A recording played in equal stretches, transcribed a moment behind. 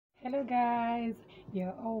Hello guys,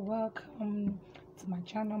 you're all welcome to my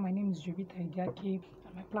channel. My name is Jovita Idiake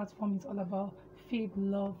and my platform is all about faith,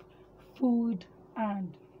 love, food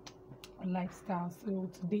and lifestyle. So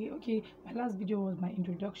today, my last video was my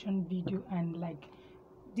introduction video, and like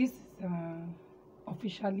this is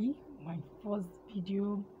officially my first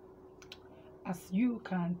video, as you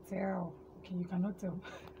can tell. Okay, you cannot tell.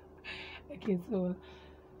 Okay, so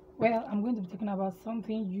well, I'm going to be talking about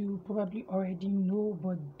something you probably already know,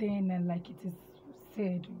 but then, like it is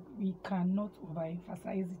said, we cannot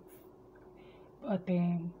overemphasize it. But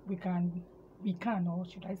we can, or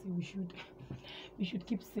should I say, we should, we should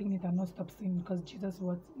keep saying it and not stop saying it, because Jesus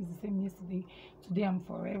what is the same yesterday, today, and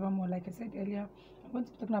forevermore. Like I said earlier, I'm going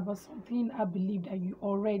to be talking about something I believe that you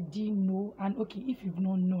already know, and okay, if you've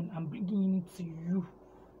not known, I'm bringing it to you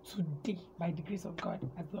today by the grace of God,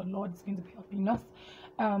 as the Lord is going to be helping us.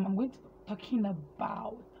 I'm going to be talking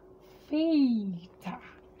about faith.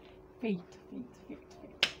 Faith.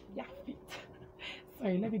 Yeah, faith.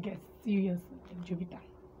 Sorry, let me get serious, Jovita.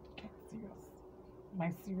 Get serious.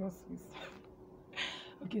 My serious face.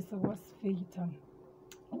 Okay, so what's faith?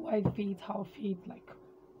 Why faith? How faith? Like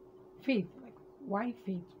faith. Like why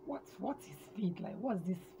faith? What is faith? Like what's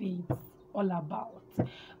this faith all about?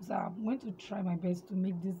 So I'm going to try my best to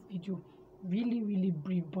make this video really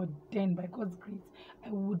brief, but then by God's grace I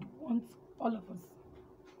would want all of us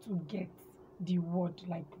to get the word,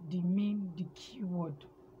 like the key word,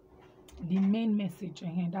 the main message.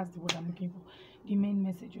 And that's the word I'm looking for, the main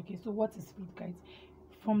message. Okay, so what is faith, guys?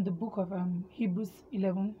 From the book of Hebrews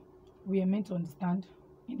 11, we are meant to understand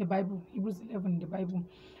in the Bible, Hebrews 11 in the Bible,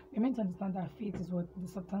 we're meant to understand that faith is what the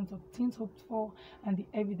substance of things hoped for and the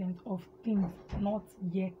evidence of things not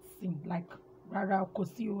yet seen. Like rara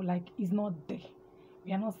kosio, like it's not there,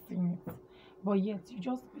 we are not seeing it, but yet you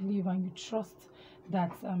just believe and you trust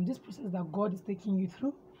that this process that God is taking you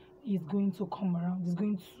through is going to come around, is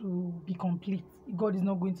going to be complete. God is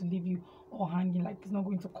not going to leave you all hanging, like he's not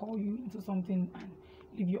going to call you into something and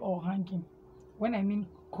leave you all hanging. When I mean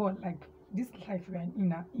call, like this life we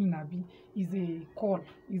are in Abi is a call,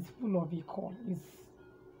 is full of a call. Is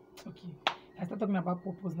okay. I start talking about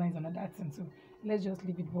purpose now is another thing, so let's just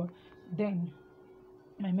leave it. But then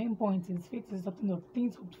my main point is faith is something of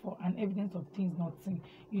things hoped for and evidence of things not seen.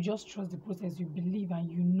 You just trust the process, you believe, and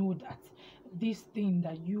you know that this thing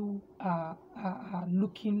that you are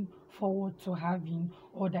looking forward to having,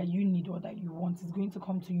 or that you need, or that you want, is going to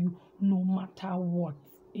come to you no matter what.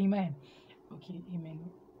 Amen. Okay, amen.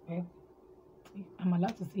 Well, I'm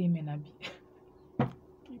allowed to say amen, Abby.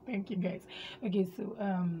 Okay, thank you guys. Okay, so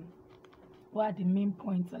what are the main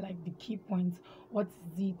points, like the key points? What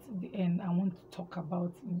is it? And I want to talk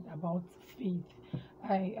about faith.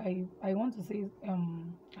 I want to say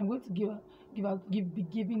I'm going to be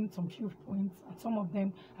giving some few points, and some of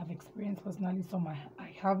them I've experienced personally, some I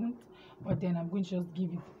haven't, but then I'm going to just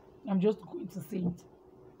give it. I'm just going to say it.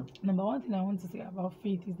 Number one thing I want to say about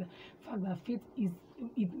faith is the fact that faith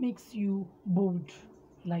makes you bold.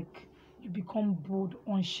 Like you become bold,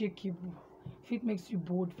 unshakable. Faith makes you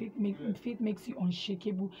bold. Faith makes you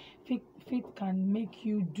unshakable. Faith can make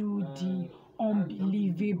you do the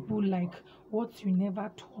unbelievable, like what you never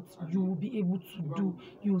thought you will be able to do.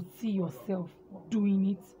 You see yourself doing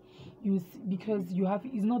it. You see, because you have.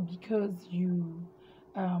 It's not because you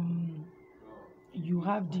have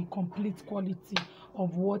the complete quality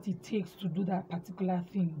of what it takes to do that particular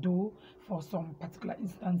thing, though for some particular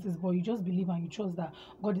instances, but you just believe and you trust that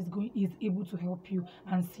God is able to help you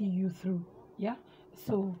and see you through. Yeah,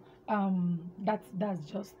 so that's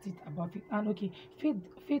just it about it. And okay,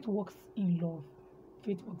 faith works in love.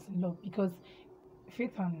 Faith works in love because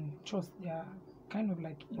faith and trust, they are kind of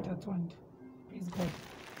like intertwined. Praise God.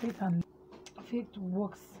 Faith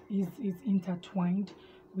works is intertwined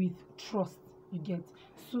with trust. You get,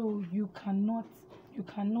 so you cannot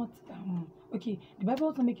okay, the Bible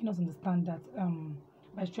also making us understand that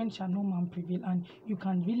by strength shall no man prevail, and you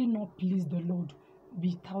can really not please the Lord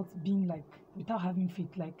without having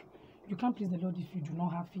faith. Like you can't please the Lord if you do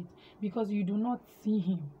not have faith, because you do not see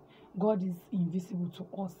him. God is invisible to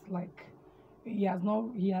us. Like he has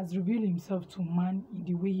revealed himself to man in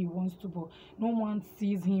the way he wants to, but no one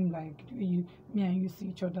sees him like me and you see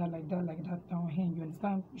each other like that down here. You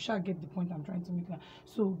understand? You shall get the point I'm trying to make now.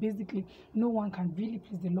 So basically, no one can really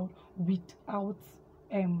please the Lord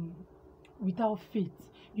without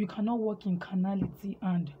faith. You cannot walk in carnality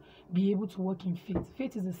and be able to walk in faith.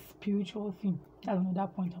 Faith is a spiritual thing. That's another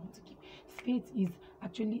point I want to give. Faith is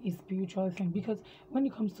actually a spiritual thing, because when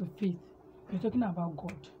it comes to faith, you're talking about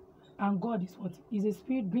God. And God is what? Is a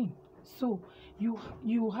spirit being. So you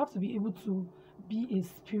have to be able to be a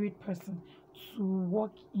spirit person to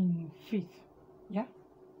walk in faith, yeah,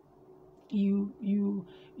 you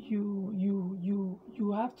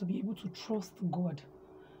have to be able to trust God,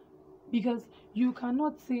 because you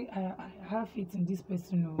cannot say I have faith in this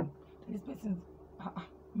person, or this person,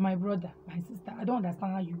 my brother, my sister. I don't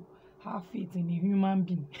understand how you have faith in a human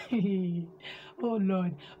being. Oh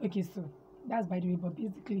Lord. Okay, so that's by the way. But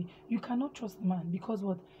basically, you cannot trust man, because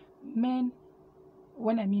what men,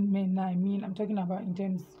 when I mean men now, I mean I'm talking about in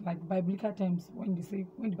terms like biblical terms. When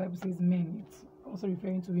the Bible says men, it's also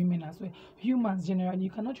referring to women as well. Humans generally, you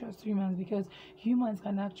cannot trust humans, because humans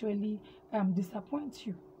can actually disappoint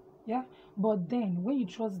you. Yeah. But then when you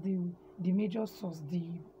trust the major source, the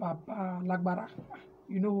Baba Lagbara,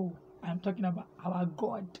 you know I'm talking about our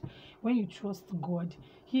God. When you trust God,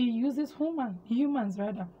 He uses humans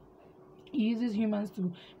rather. He uses humans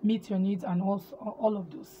to meet your needs and also all of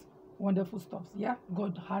those wonderful stuffs. Yeah,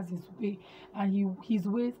 God has His way, and His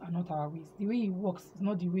ways are not our ways. The way He works is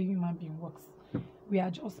not the way human being works. We are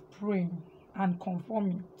just praying and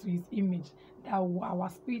conforming to His image, that our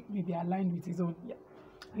spirit may be aligned with His own. Yeah.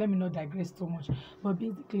 Let me not digress too much. But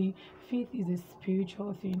basically, faith is a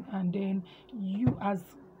spiritual thing, and then you, as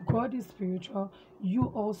God is spiritual, you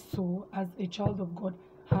also, as a child of God,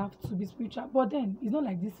 have to be spiritual. But then it's not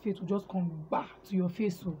like this faith will just come back to your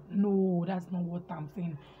face. So no, that's not what I'm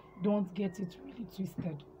saying. Don't get it really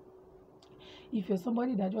twisted. If you're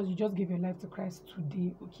somebody that you just give your life to Christ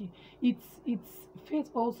today, okay, it's faith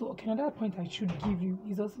also. Okay, another point I should give you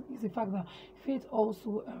is the fact that faith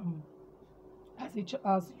also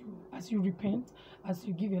as you repent, as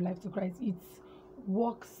you give your life to Christ, it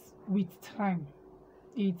works with time.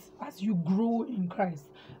 It's as you grow in Christ,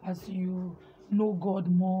 as you know God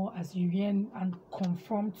more, as you yearn and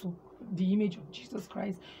conform to the image of Jesus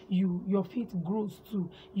Christ, your faith grows too.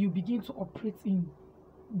 You begin to operate in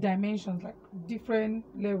dimensions, like different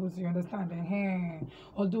levels, you understand.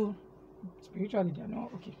 Although spiritually they're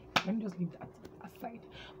not okay. Let me just leave that aside.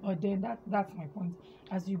 But then that's my point.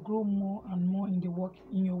 As you grow more and more in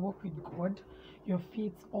your work with God, your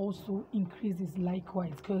faith also increases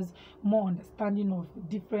likewise, because more understanding of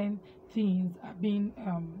different things are being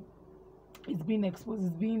it's being exposed,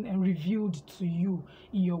 it's being revealed to you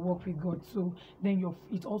in your work with God. So then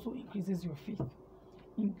it also increases your faith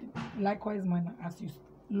in likewise manner as you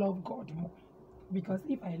love God more. Because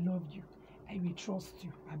if I loved you, I will trust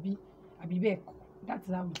you. Abi back. That's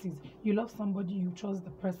how it is. You love somebody, you trust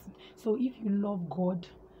the person. So if you love God,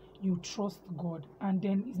 you trust God, and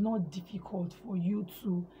then it's not difficult for you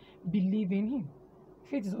to believe in Him.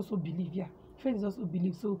 Faith is also belief, yeah. Faith is also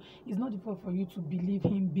belief. So it's not difficult for you to believe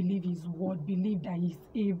Him, believe His word, believe that He's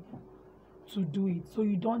able to do it. So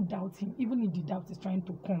you don't doubt Him, even if the doubt is trying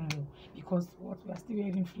to come, because what we are still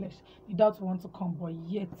hearing flesh. The doubt wants to come, but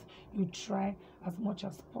yet you try as much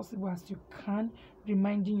as possible as you can,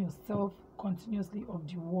 reminding yourself continuously of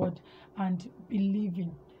the word and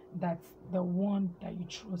believing that the one that you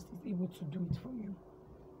trust is able to do it for you.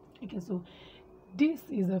 Okay, so this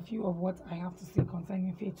is a few of what I have to say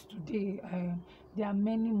concerning faith today. There are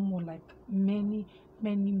many more, many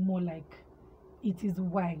more. It is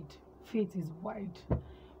wide. Faith is wide.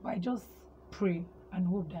 But I just pray and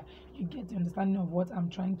hope that you get the understanding of what I'm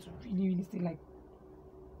trying to really say.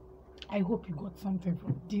 I hope you got something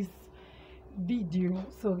from this video.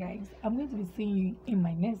 So guys, I'm going to be seeing you in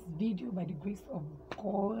my next video by the grace of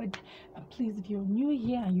God. And please, if you're new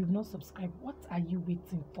here and you've not subscribed, what are you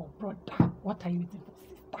waiting for, brother? What are you waiting for,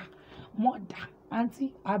 sister, mother,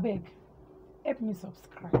 auntie? I beg, help me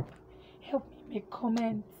subscribe, help me make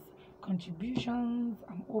comments, contributions.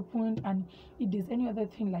 I'm open. And if there's any other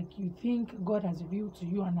thing like you think God has revealed to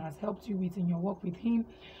you and has helped you with in your work with Him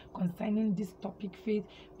concerning this topic, faith,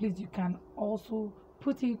 please, you can also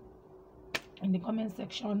put it in the comment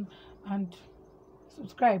section and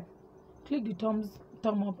subscribe. Click the thumb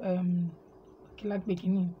up like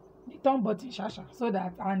bikini, the thumb button, shasha, so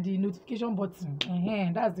that, and the notification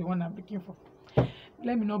button, that's the one I'm looking for.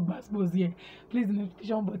 Let me not expose here. Please, the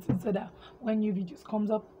notification button, so that when new videos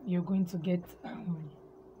comes up, you're going to get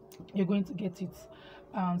it.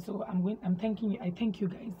 So I'm thanking you. I thank you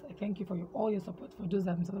guys. I thank you for all your support. For those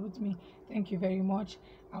that have supported me, thank you very much.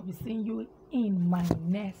 I'll be seeing you in my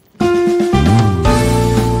next video.